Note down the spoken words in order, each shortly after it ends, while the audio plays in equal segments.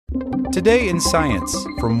Today in Science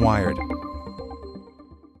from Wired.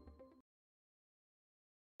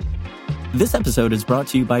 This episode is brought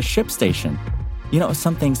to you by ShipStation. You know,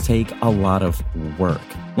 some things take a lot of work,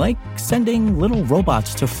 like sending little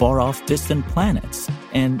robots to far-off distant planets.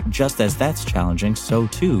 And just as that's challenging, so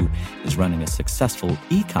too is running a successful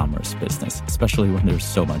e-commerce business, especially when there's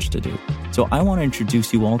so much to do. So I want to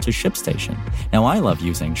introduce you all to ShipStation. Now, I love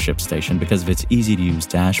using ShipStation because of its easy-to-use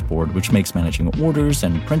dashboard, which makes managing orders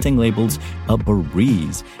and printing labels a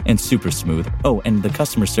breeze and super smooth. Oh, and the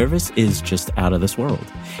customer service is just out of this world.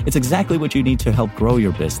 It's exactly what you need to help grow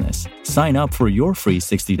your business. Sign up for your free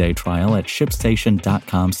 60-day trial at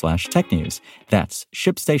shipstation.com/technews. That's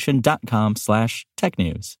shipstation.com/technews.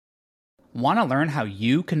 Want to learn how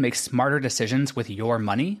you can make smarter decisions with your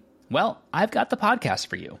money? Well, I've got the podcast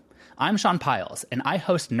for you. I'm Sean Piles, and I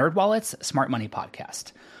host NerdWallet's Smart Money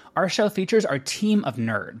Podcast. Our show features our team of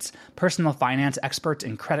nerds, personal finance experts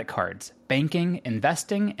in credit cards, banking,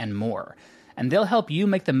 investing, and more. And they'll help you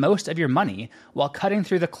make the most of your money while cutting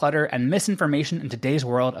through the clutter and misinformation in today's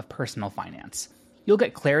world of personal finance. You'll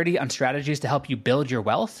get clarity on strategies to help you build your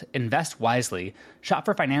wealth, invest wisely, shop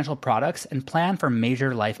for financial products, and plan for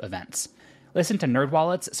major life events. Listen to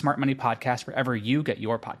NerdWallet's Smart Money Podcast wherever you get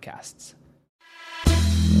your podcasts.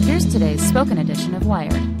 Here's today's spoken edition of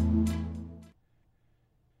Wired.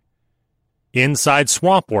 Inside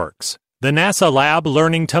SwampWorks, the NASA lab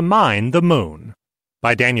learning to mine the moon,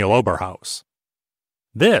 by Daniel Oberhaus.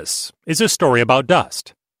 This is a story about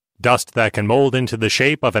dust. Dust that can mold into the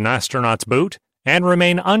shape of an astronaut's boot and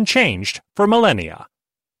remain unchanged for millennia.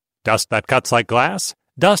 Dust that cuts like glass,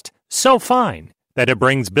 dust so fine that it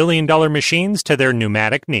brings billion-dollar machines to their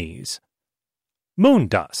pneumatic knees.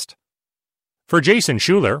 Moondust. For Jason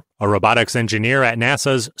Schuler, a robotics engineer at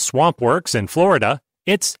NASA's SwampWorks in Florida,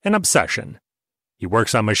 it's an obsession. He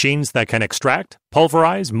works on machines that can extract,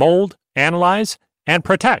 pulverize, mold, analyze, and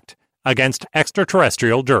protect against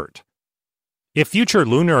extraterrestrial dirt. If future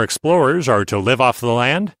lunar explorers are to live off the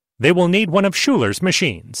land, they will need one of Schuler's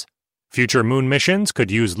machines. Future moon missions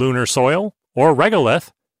could use lunar soil, or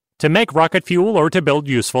regolith, to make rocket fuel or to build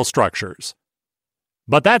useful structures.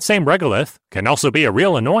 But that same regolith can also be a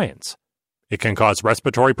real annoyance. It can cause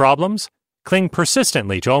respiratory problems, cling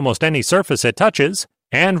persistently to almost any surface it touches,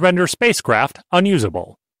 and render spacecraft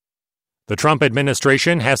unusable. The Trump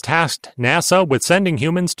administration has tasked NASA with sending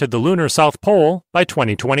humans to the lunar South Pole by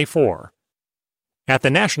 2024. At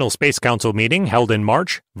the National Space Council meeting held in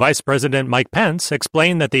March, Vice President Mike Pence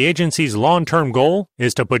explained that the agency's long-term goal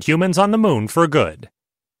is to put humans on the moon for good.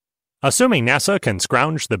 Assuming NASA can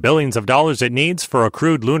scrounge the billions of dollars it needs for a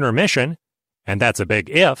crewed lunar mission, and that's a big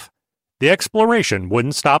if, the exploration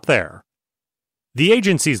wouldn't stop there. The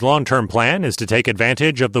agency's long-term plan is to take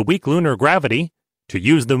advantage of the weak lunar gravity to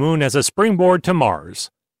use the moon as a springboard to Mars.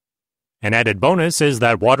 An added bonus is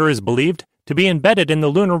that water is believed to be embedded in the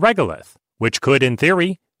lunar regolith, which could, in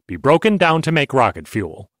theory, be broken down to make rocket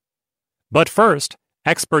fuel. But first,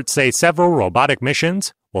 experts say several robotic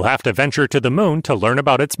missions will have to venture to the moon to learn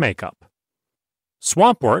about its makeup.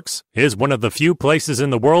 SwampWorks is one of the few places in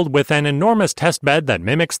the world with an enormous testbed that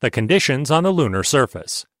mimics the conditions on the lunar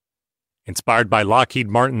surface. Inspired by Lockheed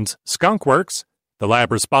Martin's Skunk Works, the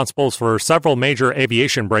lab responsible for several major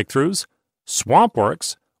aviation breakthroughs,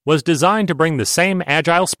 SwampWorks was designed to bring the same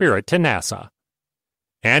agile spirit to NASA.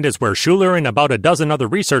 And is where Schuler and about a dozen other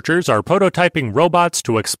researchers are prototyping robots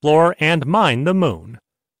to explore and mine the moon.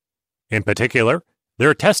 In particular,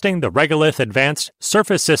 they're testing the Regolith Advanced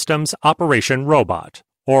Surface Systems Operation Robot,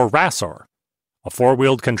 or RASOR, a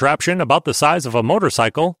four-wheeled contraption about the size of a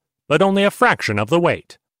motorcycle, but only a fraction of the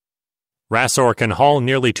weight. RASOR can haul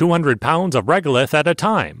nearly 200 pounds of regolith at a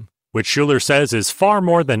time, which Schuler says is far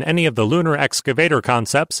more than any of the lunar excavator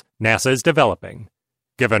concepts NASA is developing,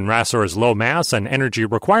 given RASOR's low mass and energy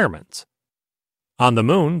requirements. On the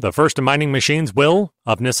moon, the first mining machines will,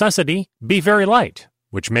 of necessity, be very light,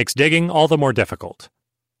 which makes digging all the more difficult.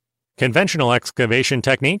 Conventional excavation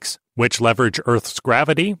techniques, which leverage Earth's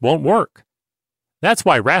gravity, won't work. That's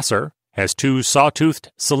why RASOR has two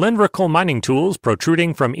saw-toothed cylindrical mining tools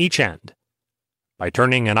protruding from each end. By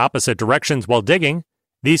turning in opposite directions while digging,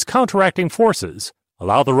 these counteracting forces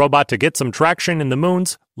allow the robot to get some traction in the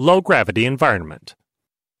moon's low-gravity environment.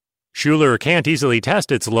 Schuler can't easily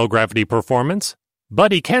test its low-gravity performance,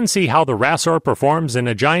 but he can see how the RASOR performs in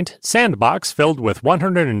a giant sandbox filled with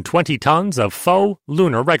 120 tons of faux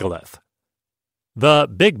lunar regolith. The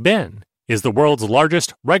Big Bin is the world's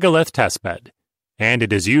largest regolith testbed, and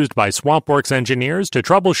it is used by SwampWorks engineers to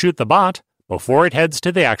troubleshoot the bot before it heads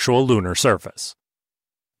to the actual lunar surface.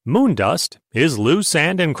 Moondust is loose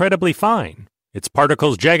and incredibly fine, its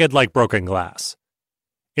particles jagged like broken glass.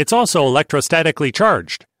 It's also electrostatically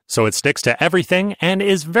charged, so it sticks to everything and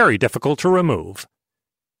is very difficult to remove.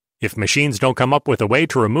 If machines don't come up with a way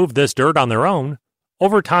to remove this dirt on their own,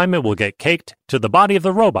 over time it will get caked to the body of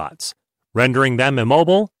the robots, rendering them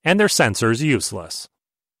immobile and their sensors useless.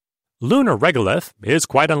 Lunar regolith is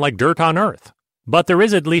quite unlike dirt on Earth, but there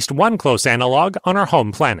is at least one close analog on our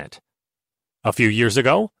home planet. A few years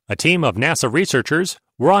ago, a team of NASA researchers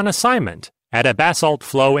were on assignment at a basalt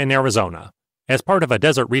flow in Arizona as part of a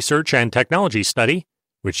desert research and technology study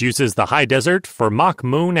which uses the high desert for mock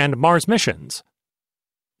Moon and Mars missions.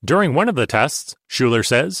 During one of the tests, Schuler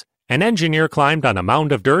says, an engineer climbed on a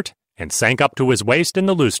mound of dirt and sank up to his waist in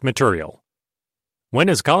the loose material. When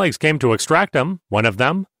his colleagues came to extract him, one of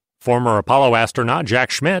them, former Apollo astronaut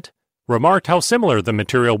Jack Schmitt, remarked how similar the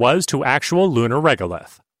material was to actual lunar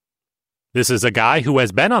regolith. This is a guy who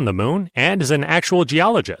has been on the moon and is an actual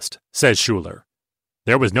geologist, says Schuler.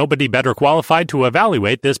 There was nobody better qualified to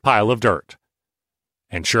evaluate this pile of dirt.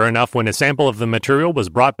 And sure enough, when a sample of the material was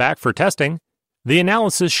brought back for testing, the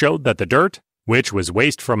analysis showed that the dirt, which was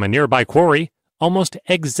waste from a nearby quarry, almost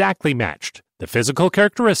exactly matched the physical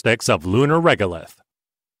characteristics of lunar regolith.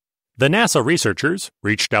 The NASA researchers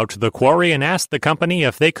reached out to the quarry and asked the company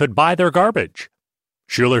if they could buy their garbage.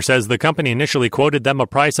 Schuler says the company initially quoted them a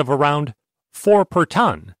price of around $4 per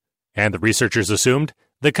ton, and the researchers assumed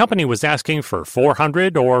the company was asking for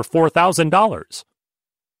 $400 or $4,000.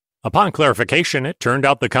 Upon clarification, it turned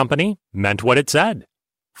out the company meant what it said: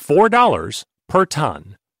 $4 per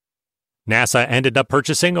ton. NASA ended up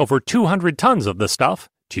purchasing over 200 tons of the stuff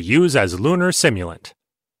to use as lunar simulant.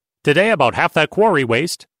 Today, about half that quarry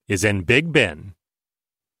waste is in Big Bin.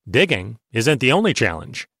 Digging isn't the only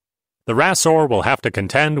challenge. The RASOR will have to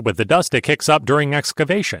contend with the dust it kicks up during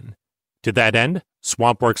excavation. To that end,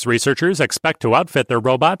 SwampWorks researchers expect to outfit their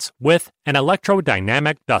robots with an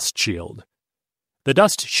electrodynamic dust shield. The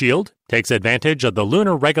dust shield takes advantage of the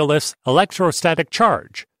lunar regolith's electrostatic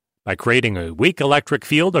charge by creating a weak electric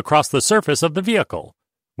field across the surface of the vehicle,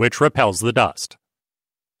 which repels the dust.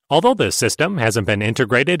 Although this system hasn't been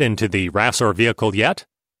integrated into the RASOR vehicle yet,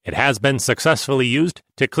 it has been successfully used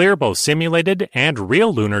to clear both simulated and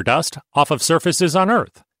real lunar dust off of surfaces on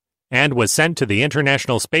Earth, and was sent to the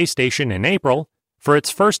International Space Station in April for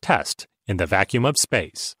its first test in the vacuum of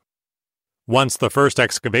space. Once the first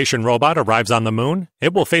excavation robot arrives on the Moon,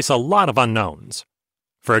 it will face a lot of unknowns.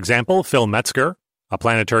 For example, Phil Metzger, a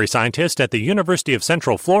planetary scientist at the University of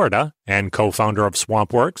Central Florida and co-founder of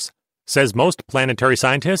SwampWorks, says most planetary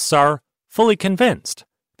scientists are fully convinced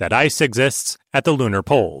that ice exists at the lunar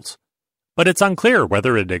poles. But it's unclear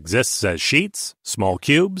whether it exists as sheets, small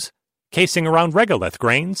cubes, casing around regolith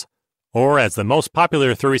grains, or, as the most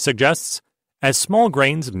popular theory suggests, as small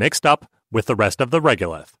grains mixed up with the rest of the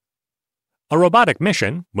regolith. A robotic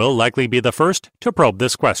mission will likely be the first to probe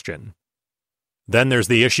this question. Then there's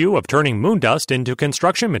the issue of turning moondust into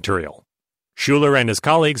construction material. Schuler and his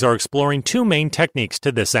colleagues are exploring two main techniques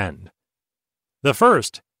to this end. The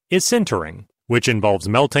first is sintering, which involves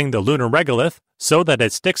melting the lunar regolith so that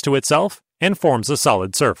it sticks to itself and forms a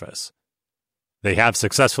solid surface. They have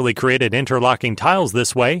successfully created interlocking tiles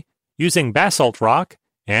this way, using basalt rock,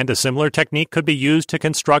 and a similar technique could be used to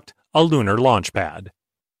construct a lunar launch pad.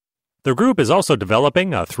 The group is also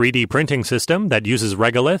developing a 3D printing system that uses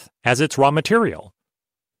regolith as its raw material.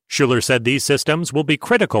 Schuler said these systems will be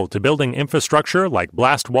critical to building infrastructure like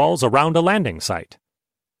blast walls around a landing site.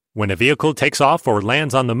 When a vehicle takes off or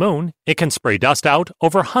lands on the Moon, it can spray dust out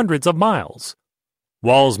over hundreds of miles.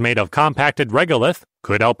 Walls made of compacted regolith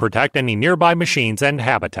could help protect any nearby machines and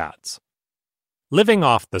habitats. Living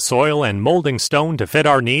off the soil and molding stone to fit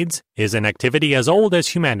our needs is an activity as old as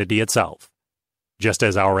humanity itself. Just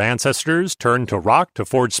as our ancestors turned to rock to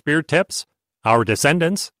forge spear tips, our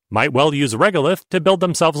descendants might well use regolith to build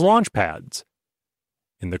themselves launch pads.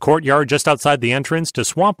 In the courtyard just outside the entrance to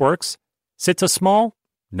SwampWorks sits a small,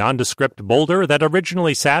 nondescript boulder that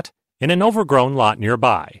originally sat in an overgrown lot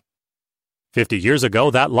nearby. 50 years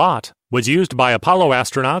ago, that lot was used by Apollo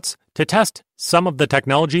astronauts to test some of the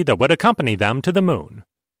technology that would accompany them to the Moon.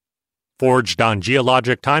 Forged on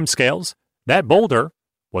geologic timescales, that boulder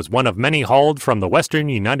was one of many hauled from the western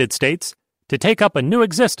United States to take up a new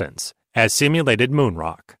existence as simulated moon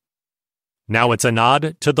rock. Now it's a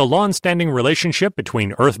nod to the long-standing relationship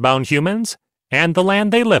between earthbound humans and the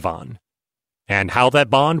land they live on, and how that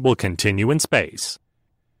bond will continue in space.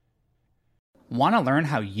 Want to learn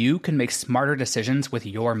how you can make smarter decisions with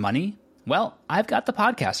your money? Well, I've got the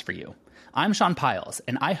podcast for you. I'm Sean Piles,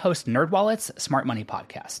 and I host NerdWallet's Smart Money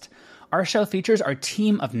Podcast. Our show features our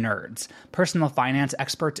team of nerds, personal finance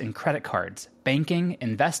experts in credit cards, banking,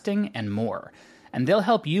 investing, and more. and they'll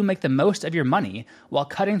help you make the most of your money while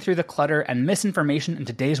cutting through the clutter and misinformation in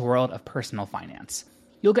today's world of personal finance.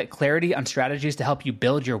 You'll get clarity on strategies to help you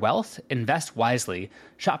build your wealth, invest wisely,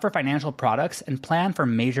 shop for financial products, and plan for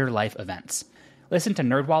major life events. Listen to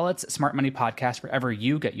NerdWallet's Smart Money Podcast wherever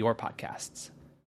you get your podcasts.